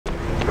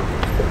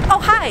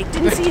Hi,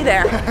 didn't see you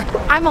there.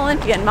 I'm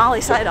Olympian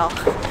Molly Seidel,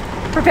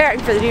 preparing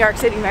for the New York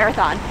City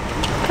Marathon.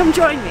 Come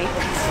join me.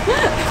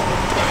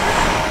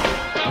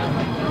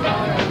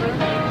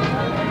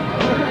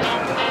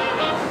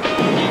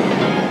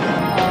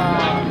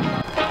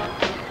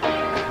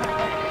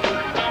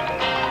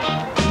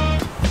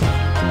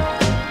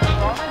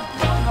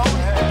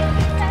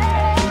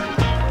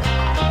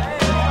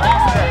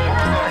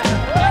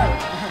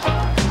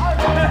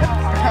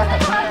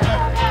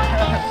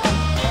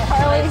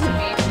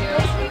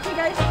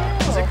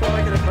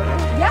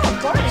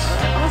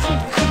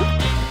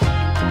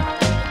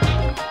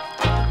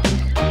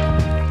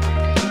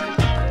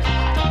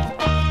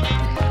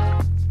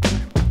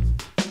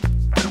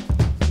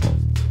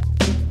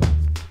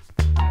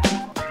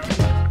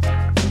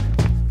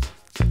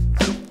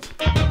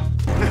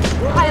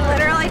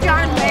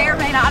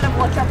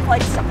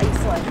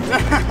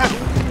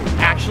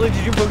 Actually,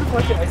 did you book a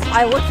flight to Iceland?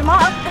 I looked them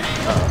up.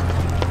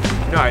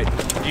 No,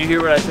 did you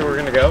hear where I said we're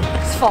gonna go?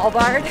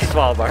 Svalbard.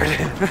 Svalbard.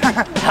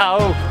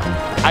 How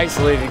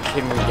isolated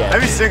can we get?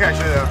 That'd be sick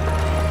actually though.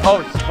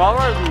 Oh,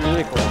 Svalbard would be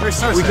really cool.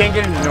 So we can't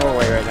get into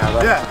Norway right now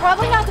though. Yeah.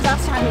 Probably not the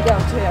best time to go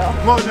to.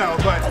 Well, no,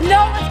 but...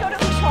 No, let's go to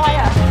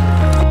Ushuaia.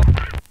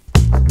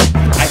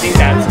 I think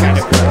that's kind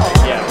of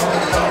perfect, yeah.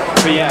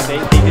 But yeah, they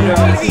did it.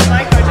 I think you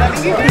guys are going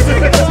to do really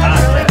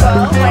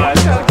well. Like,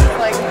 the coach is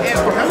like, ew.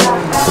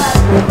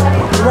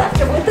 Left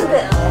her with the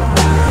bill.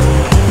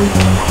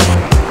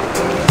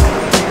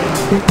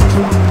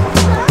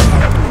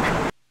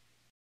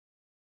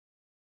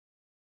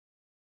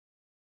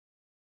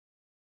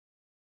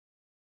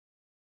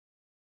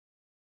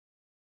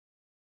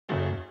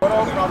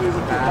 Probably with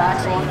the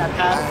backs on that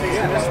path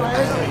facing this way,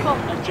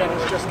 and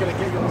Jenny's just gonna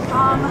get you.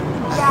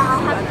 Yeah, I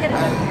have to get a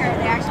good pair.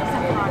 They actually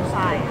sent the wrong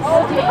size.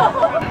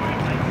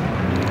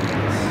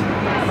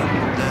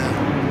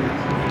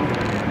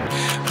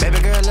 Baby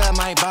girl love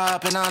my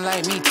bop and I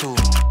like me too.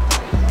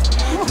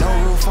 No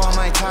roof on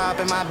my top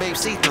and my babe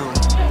see through.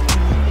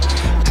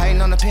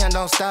 Hating on the pen,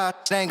 don't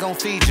stop, they ain't gon'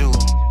 feed you.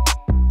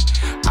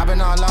 I've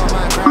been all on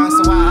my grind,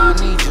 so I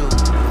need you.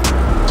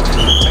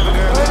 Baby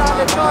girl love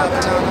my bop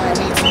and I like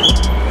me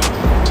too.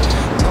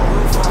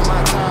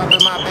 My top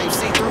and my babe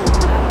see through.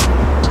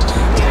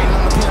 Ain't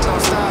on the pen,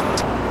 don't stop.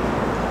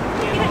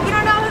 You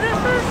don't know who this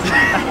is?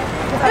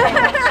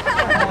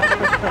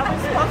 I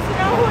was supposed to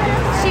know who it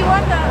is. She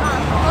won the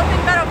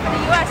Olympic medal for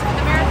the U.S. for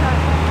the marathon.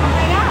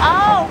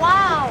 Oh,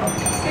 wow.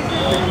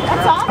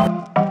 That's awesome.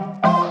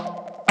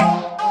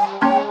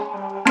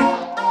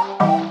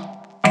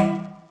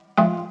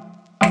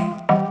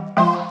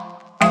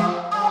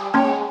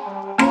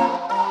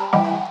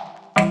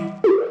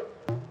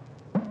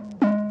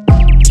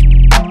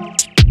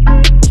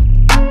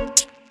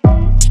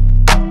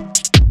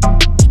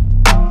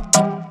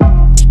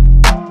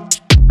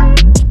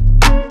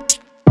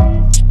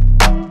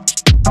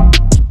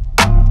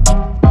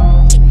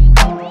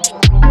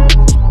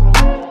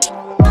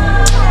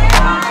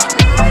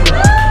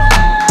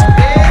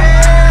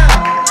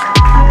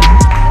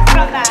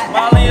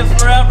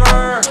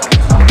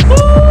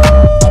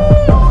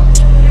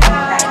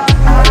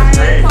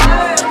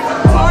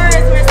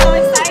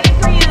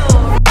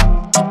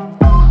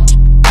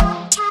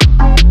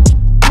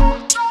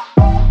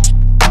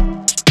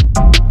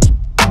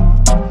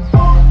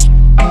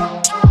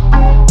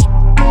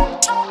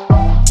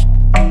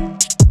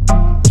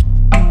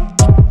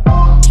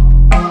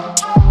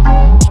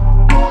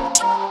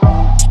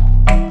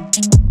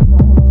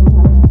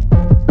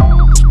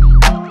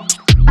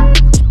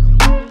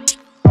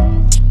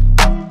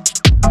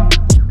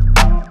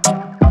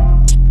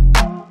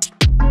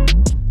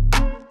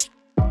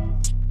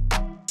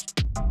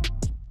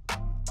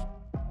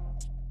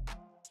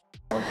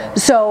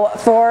 So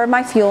for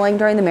my fueling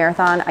during the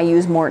marathon, I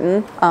use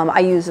Morton. I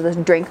use the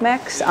drink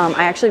mix.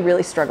 I actually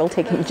really struggle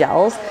taking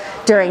gels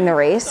during the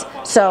race.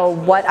 So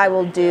what I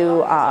will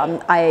do,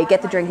 I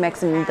get the drink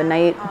mix in the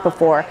night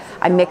before.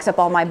 I mix up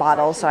all my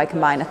bottles, so I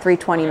combine a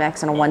 320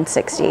 mix and a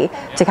 160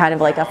 to kind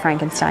of like a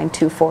Frankenstein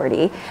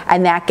 240.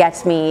 And that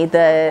gets me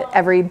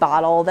every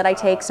bottle that I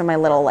take, so my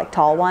little like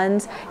tall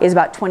ones, is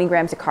about 20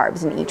 grams of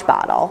carbs in each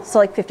bottle. So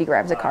like 50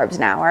 grams of carbs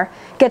an hour.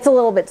 Gets a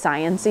little bit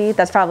sciencey.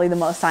 That's probably the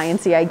most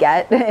sciencey I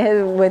get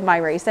with my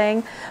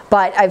racing.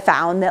 But I've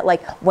found that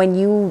like when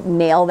you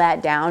nail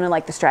that down and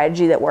like the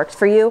strategy that works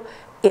for you,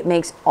 it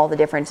makes all the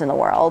difference in the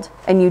world.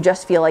 And you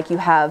just feel like you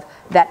have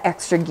that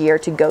extra gear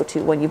to go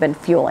to when you've been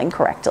fueling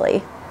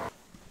correctly.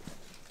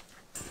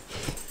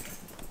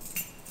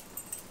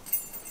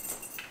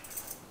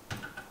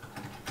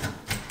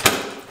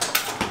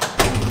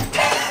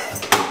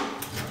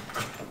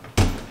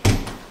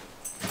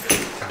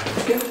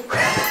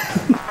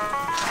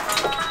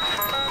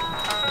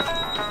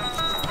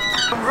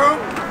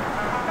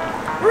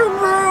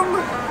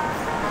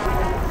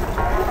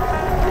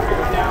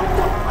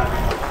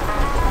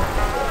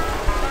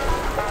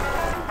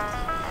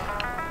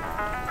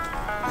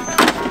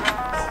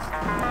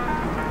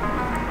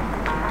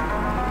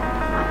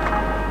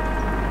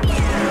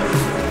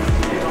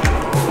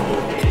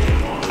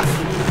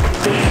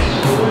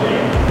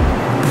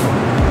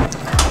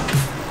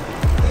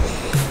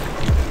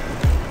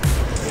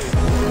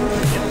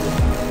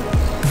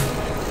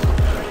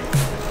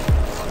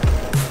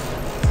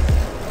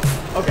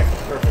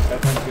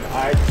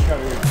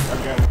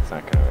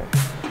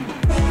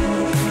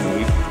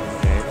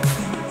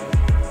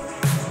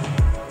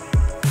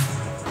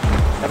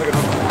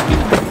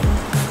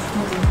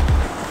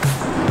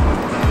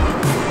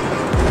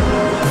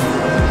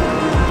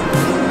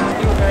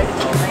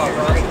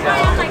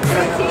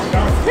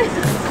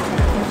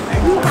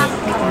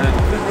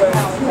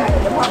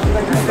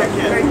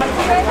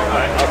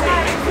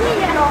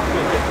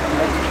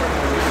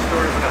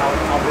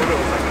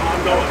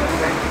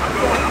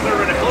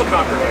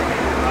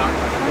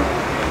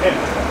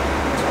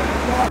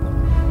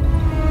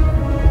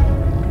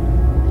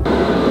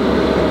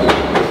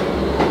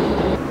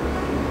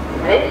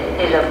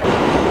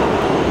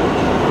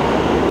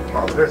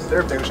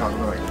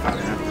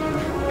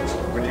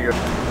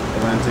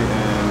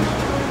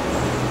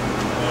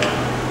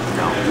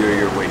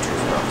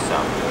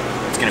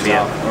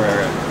 Yeah.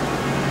 Right.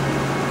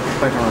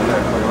 My camera's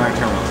there. Look, my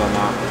camera's on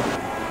that.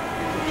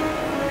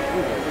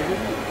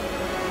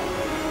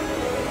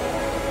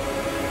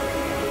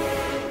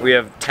 We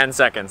have 10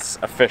 seconds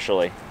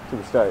officially. To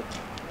the start.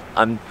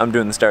 I'm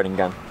doing the starting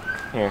gun.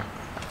 Here.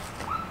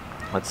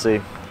 Let's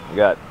see. We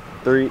got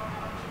 3,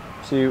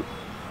 2,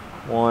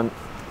 1,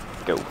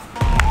 go. Let's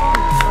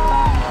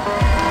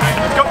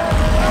go.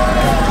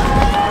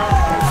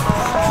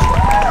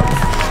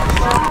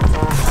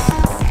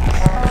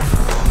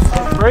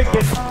 Break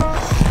it.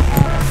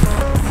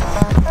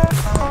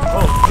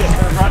 Oh shit,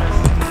 they're running.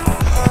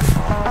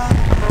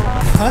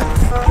 Huh?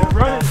 They're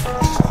running.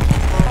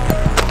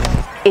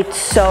 It's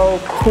so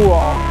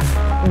cool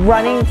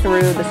running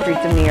through the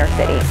streets of New York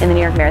City in the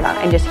New York Marathon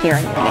and just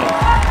hearing your name.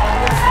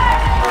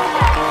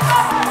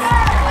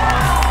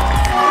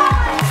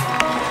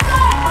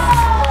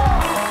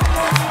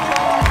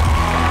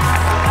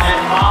 And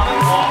Molly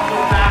also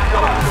backed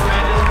up a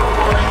tremendous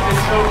performance in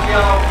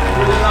Tokyo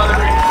with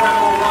another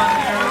incredible run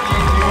here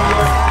in New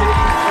York City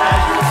as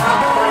your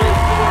celebrated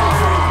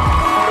history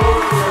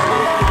goes to her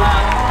history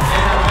lap,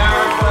 and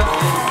America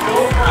is so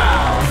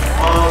proud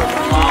of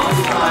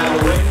Molly's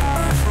title win.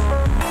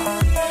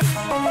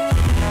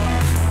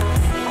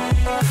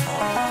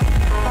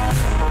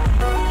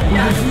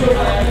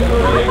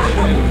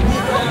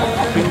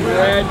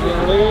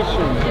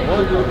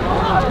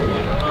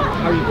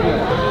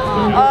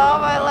 Oh,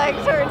 my legs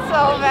hurt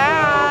so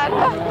bad.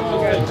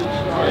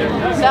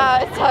 No,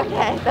 it's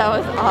okay. That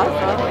was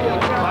awesome.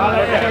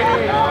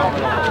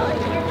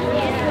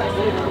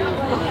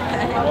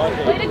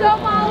 Way to go,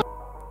 Molly.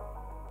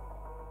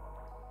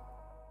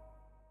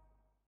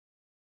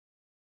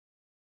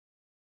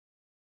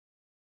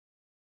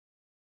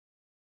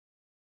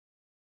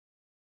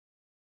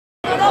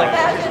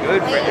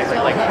 Good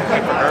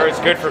for her, it's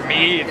good for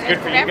me, it's good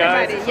for you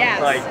guys.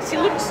 Yes. Like, she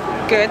looks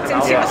good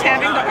since she was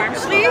having the arm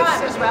sleeves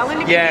as well in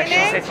the yeah, she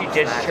beginning. said she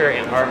ditched her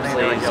arm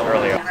sleeves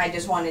earlier. I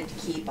just wanted to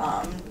keep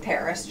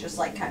Paris just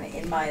like kind of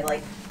in my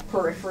like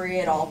periphery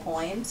at all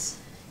points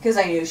because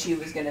I knew she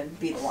was gonna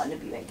be the one to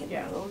be making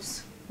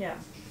moves. Yeah.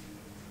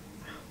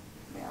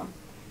 Yeah.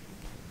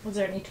 Was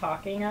there any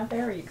talking out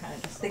there, or you kind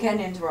of just? The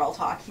Kenyans were all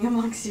talking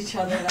amongst each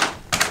other.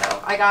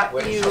 I got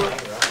you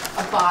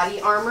a body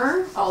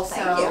armor also.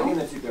 Thank you.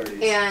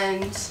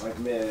 And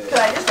Could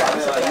I just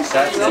grab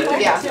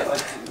something? yeah.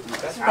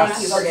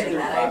 Thank you for getting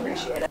that. I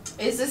appreciate it.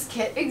 Is this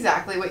kit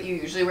exactly what you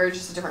usually wear,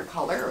 just a different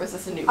color, or was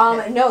this a new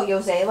kit? No,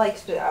 Jose like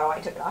I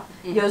took it off.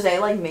 Jose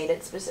like made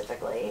it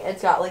specifically.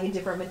 It's got like a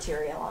different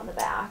material on the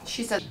back.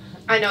 She said,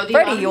 "I know the."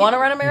 Freddie, you want to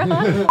run a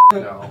marathon?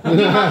 No.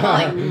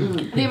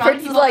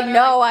 Freddie's like,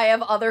 no, I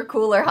have other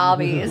cooler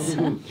hobbies.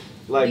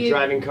 Like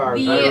driving cars.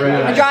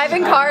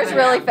 Driving cars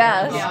really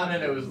fast.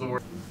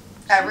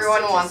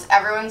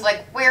 Everyone's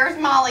like, where's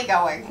Molly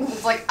going?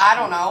 It's like, I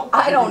don't know.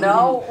 I don't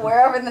know.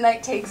 Wherever the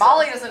night takes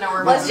Molly us. doesn't know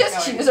where Let's Molly's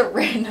just going. choose a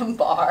random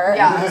bar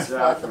Yeah. and just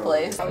flood the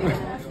place. Woo,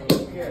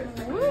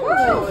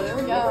 there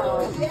we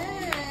go.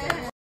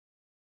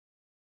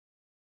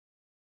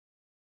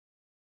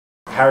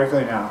 How are you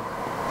feeling now?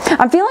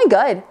 I'm feeling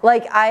good.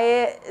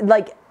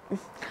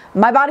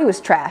 My body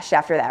was trashed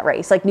after that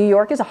race. Like, New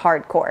York is a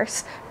hard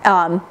course,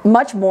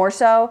 much more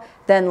so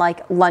than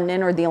like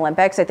London or the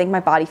Olympics. I think my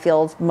body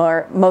feels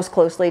most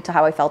closely to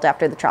how I felt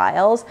after the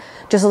trials.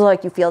 Just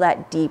like you feel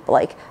that deep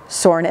like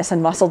soreness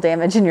and muscle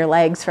damage in your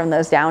legs from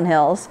those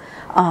downhills.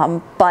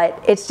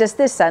 But it's just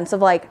this sense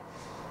of like,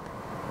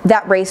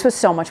 that race was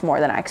so much more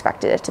than I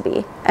expected it to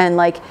be. And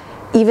like,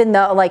 even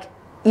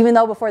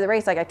though before the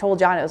race, like I told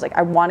John, it was like,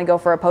 I want to go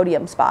for a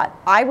podium spot.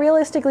 I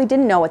realistically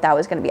didn't know what that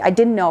was going to be. I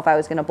didn't know if I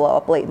was going to blow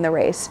up late in the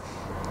race.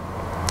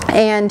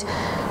 And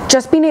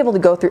just being able to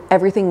go through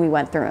everything we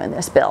went through in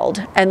this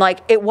build. And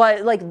like,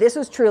 this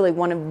was truly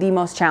one of the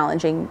most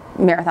challenging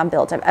marathon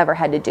builds I've ever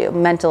had to do,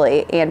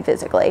 mentally and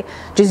physically.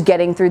 Just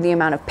getting through the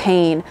amount of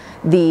pain,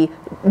 the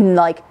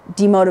like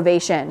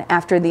demotivation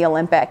after the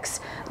Olympics,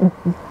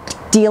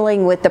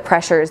 dealing with the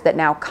pressures that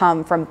now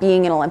come from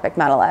being an Olympic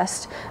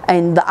medalist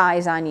and the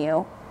eyes on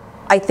you.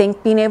 I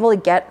think being able to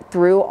get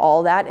through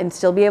all that and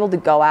still be able to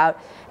go out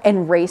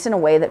and race in a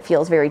way that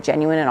feels very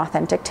genuine and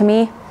authentic to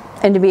me,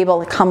 and to be able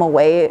to come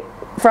away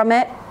from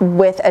it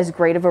with as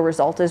great of a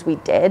result as we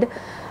did,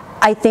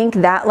 I think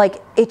that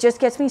like, it just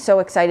gets me so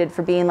excited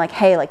for being like,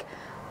 hey, like,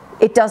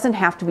 it doesn't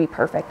have to be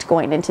perfect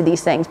going into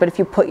these things, but if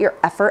you put your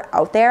effort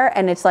out there,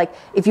 and it's like,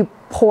 if you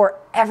pour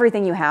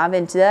everything you have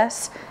into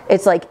this,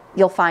 it's like,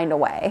 you'll find a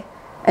way.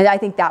 And I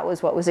think that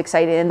was what was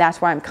exciting, and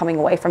that's where I'm coming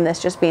away from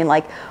this, just being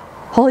like,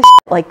 holy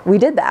shit, like, we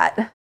did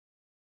that.